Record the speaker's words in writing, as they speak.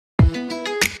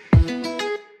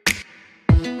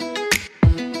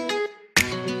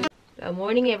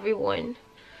Morning everyone.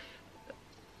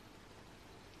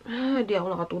 Di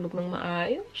ako nakatulog ng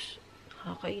maayos.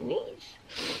 Nakakainis.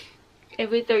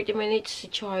 Every 30 minutes si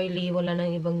Charlie, wala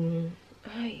nang ibang...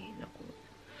 Ay, naku.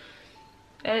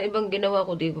 Ibang ginawa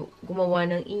ko, di gumawa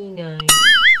ng ingay.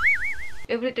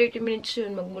 Every 30 minutes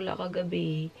yun, magmula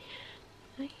kagabi.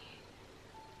 Ay.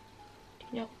 Di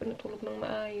niya ako pinatulog ng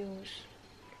maayos.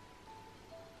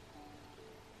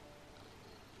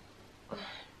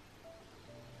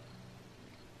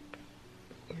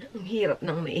 Ang hirap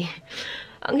ng may...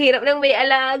 Ang hirap ng may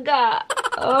alaga.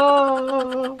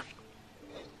 Oh.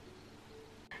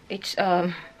 It's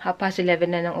 11:30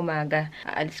 na ng umaga.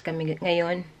 Aalis kami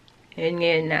ngayon.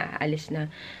 Ngayon na, aalis na.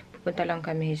 Pupunta lang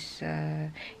kami sa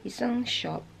isang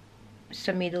shop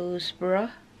sa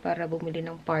Middlesbrough para bumili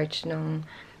ng parts ng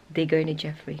digger ni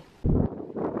Jeffrey.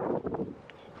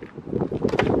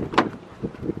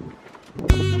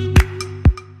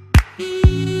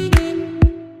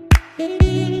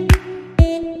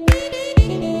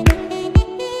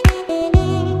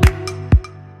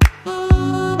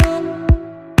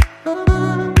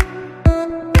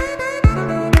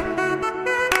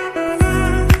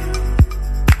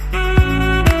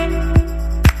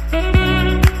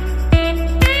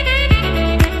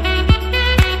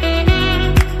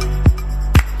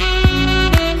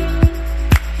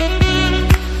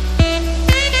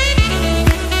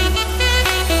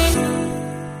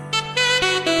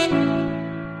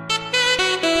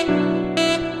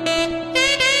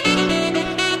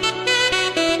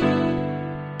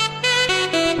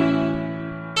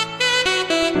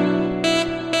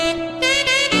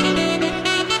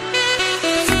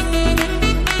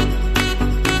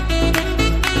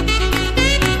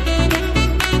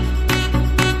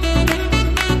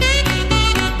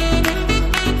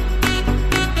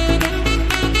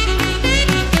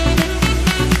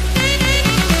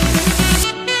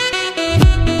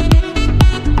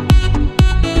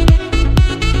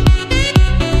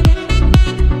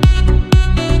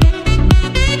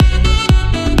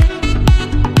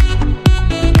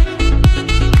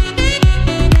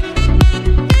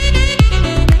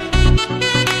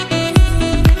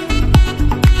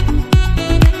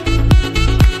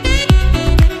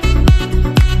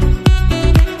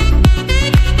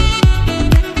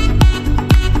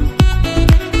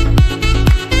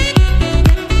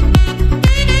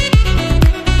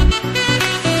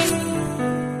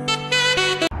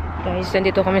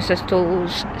 Nandito kami sa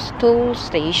toll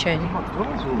station.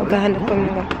 Maghahanap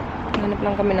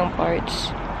lang kami ng parts.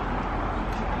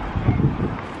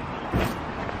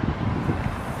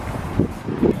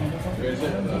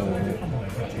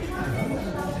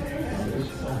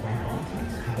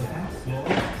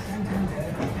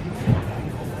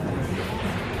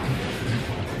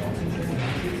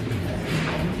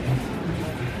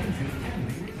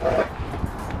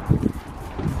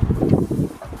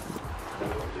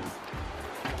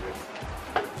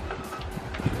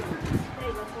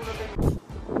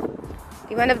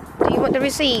 Do you want the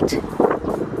receipt?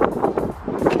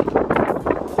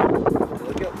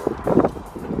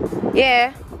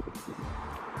 Yeah.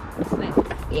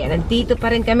 Yeah, nandito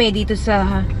pa rin kami dito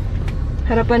sa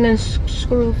harapan ng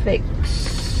Screwfix.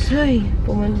 Ay,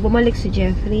 bumalik si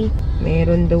Jeffrey.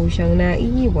 Meron daw siyang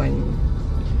naiwan.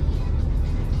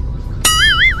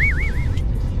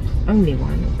 Ang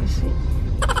liwanag kasi.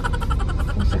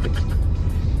 Ang sakit.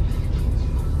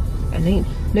 Ano yun?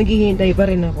 Naghihintay pa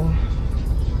rin ako.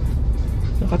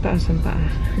 Nakataas ang paa.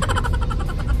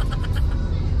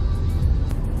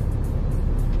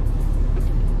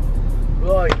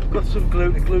 Right, I've got some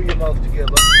glue to glue your mouth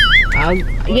together.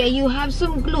 Yeah, you have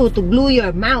some glue to glue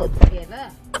your mouth together.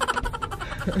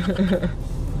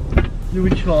 You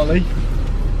and Charlie.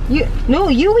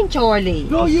 No, you and Charlie.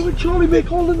 No, you and Charlie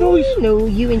make all the noise. No,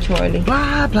 you and Charlie.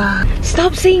 Blah, blah.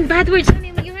 Stop saying bad words on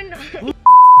him. You're not...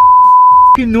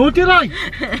 You know, did I?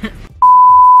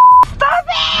 Stop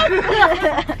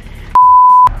it!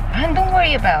 And don't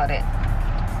worry about it.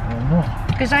 Oh, no.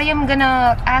 Because I am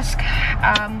gonna ask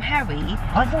Harry.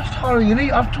 I've asked Harry and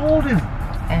I've told him.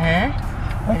 And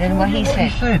then what he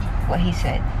said. What he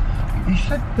said. He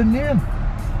said the name.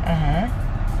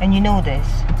 And you know this?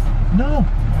 No.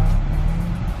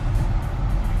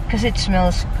 Because it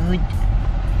smells good.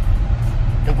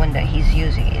 The one that he's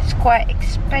using. It's quite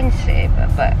expensive,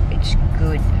 but it's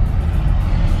good.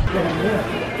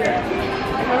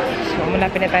 So,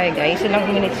 malapit na tayo guys.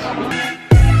 Ilang minutes.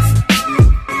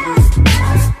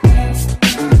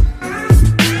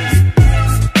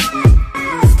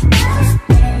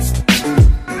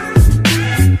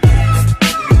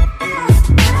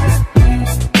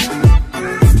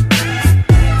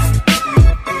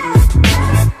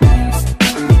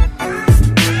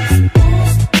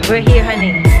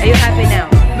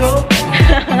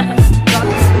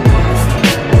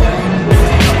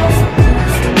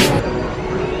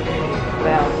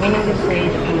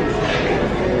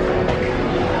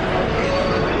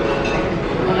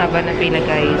 haba ng pila,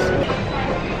 guys.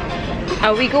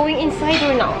 Are we going inside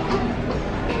or not?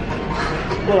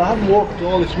 Well, I haven't walked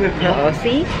all this way. Oh,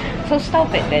 see? So stop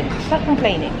it then. Stop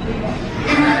complaining.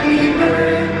 Happy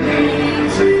birthday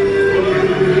to you.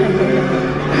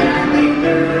 Happy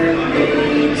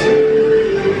birthday to you.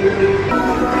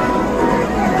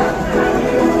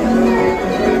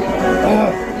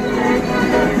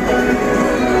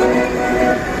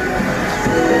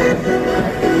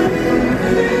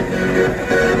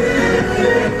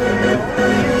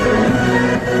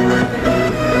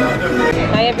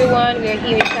 Hi everyone, we're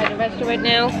here inside the restaurant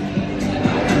now.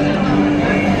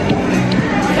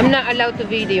 I'm not allowed to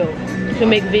make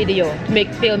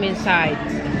film inside.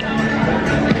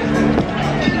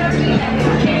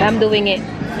 I'm doing it.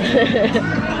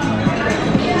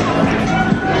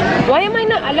 Why am I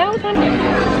not allowed?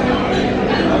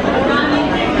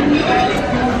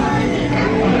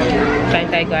 Try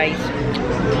tayo, guys.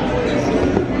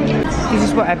 This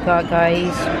is what I've got,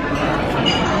 guys.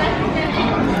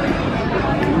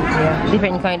 Yeah,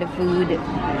 different kind of food.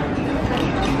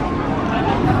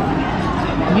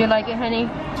 Do you like it, honey?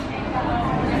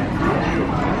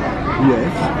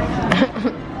 Yes.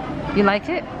 You liked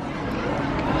it?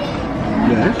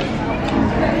 Yes.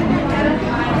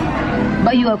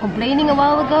 But you were complaining a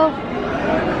while ago?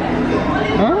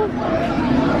 Huh?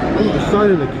 I'm at the side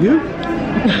of the queue.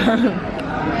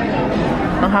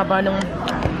 Ang haba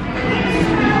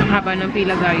ng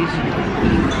pila, guys.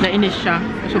 Nainis siya.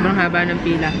 Sobrang haba ng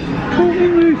pila.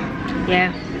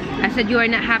 Yeah. I said you are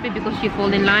not happy because you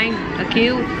fall in line. A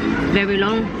queue. Very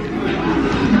long.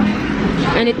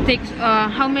 And it takes,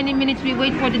 how many minutes we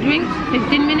wait for the drinks?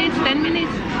 15 minutes? 10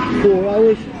 minutes? 4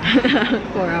 hours.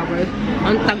 4 hours.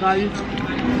 Ang tagal.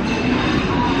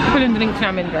 Ito yung drinks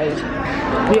namin, guys.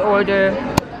 We order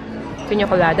piña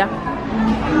colada.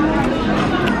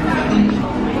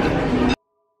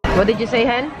 What did you say,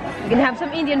 Hen? You can have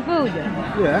some Indian food.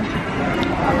 Yeah.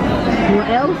 What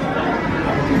else?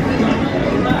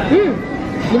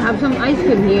 You have some ice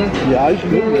cream here. Yeah, ice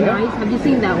cream. Very Yeah. nice. Have you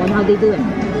seen that one? How they do it?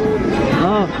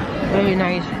 Oh, very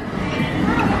nice.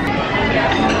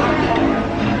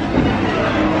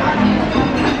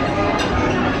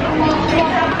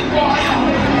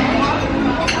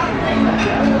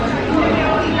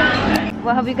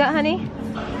 What have you got, honey?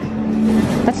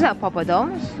 That's not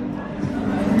papadoms.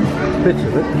 Bits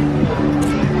of it.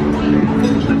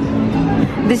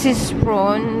 This is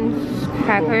prawns,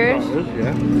 crackers.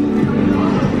 Yeah.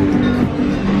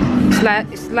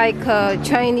 It's like a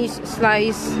Chinese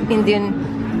slice Indian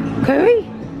curry.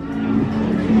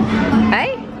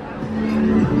 Hey?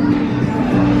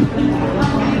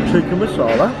 Chicken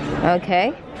masala.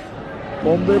 Okay.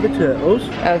 Bombay potatoes.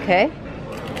 Okay.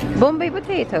 Bombay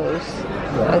potatoes.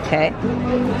 Okay.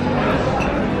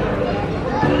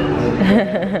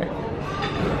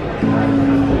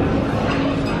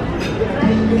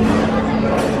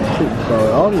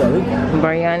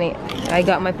 Biryani. I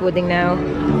got my pudding now.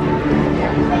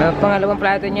 Pangalawang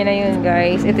plato niya na yun,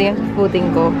 guys. Ito yung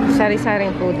pudding ko. Sari-saring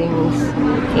puddings.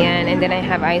 Yan. And then I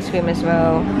have ice cream as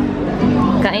well.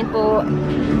 Kain po.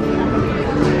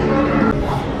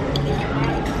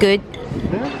 Good.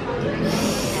 Yeah.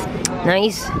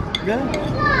 Nice. Yeah.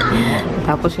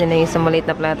 Tapos yun na yung sa maliit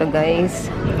na plato,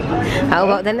 guys. How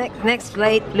about the next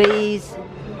plate, please?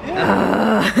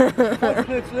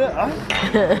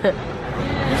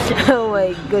 Oh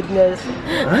my goodness.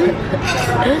 Right?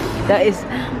 That is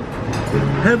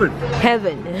Heaven.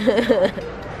 heaven.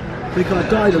 Think I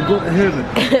died and got to heaven.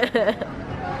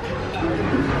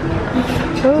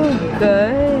 Oh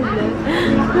god.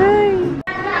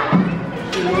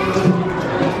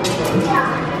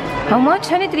 How much?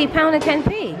 Honey, £3 and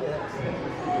 10p.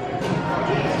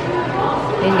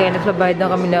 Ayun guys, nagsabayad na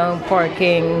kami ng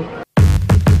parking.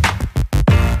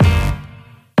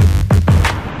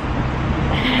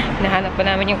 Nahanap pa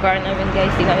namin yung car namin,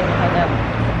 guys. Hindi namin mahanap.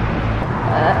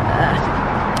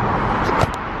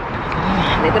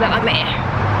 Dito na kami.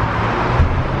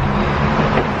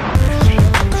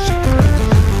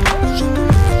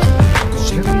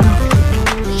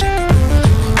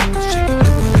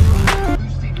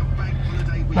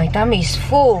 My tummy is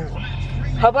full.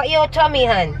 How about your tummy,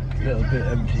 hun? A little bit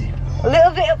empty. A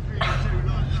little bit.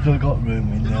 Still got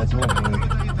room in there, don't worry.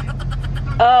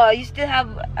 Oh, you still have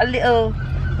a little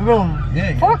room.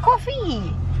 Yeah, For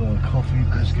coffee. For coffee,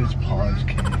 biscuits, pies,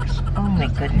 cakes. Oh my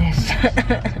goodness.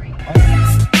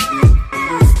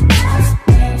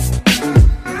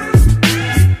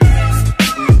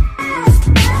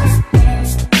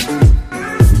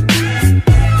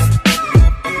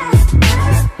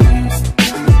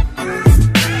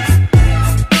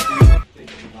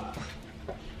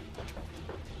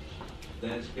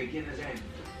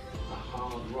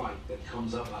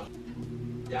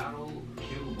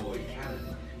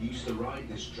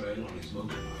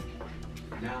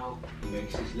 motorbike. Now he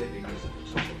makes his living as a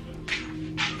photographer.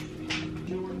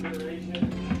 Newer generation,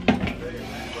 very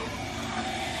rapid.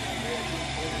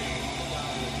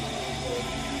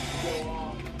 Go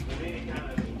off with any kind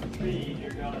of speed,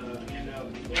 you're gonna end up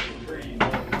in the trees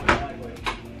most likely.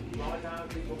 A lot of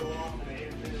times people go off and they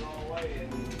hit it the wrong way and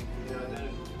it does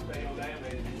fatal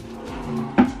damage.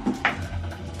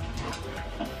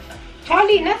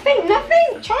 Charlie, nothing.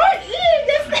 Charlie,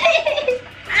 nothing.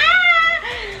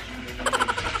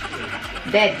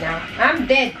 Dead now. I'm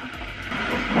dead.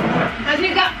 Have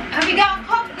you got a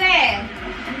cup there?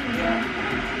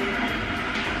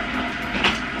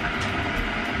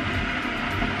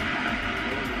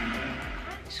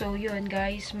 So yun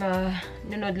guys,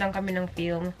 nanood lang kami ng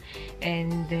film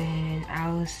and then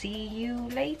I'll see you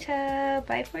later.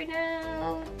 Bye for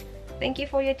now. Thank you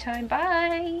for your time.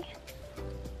 Bye.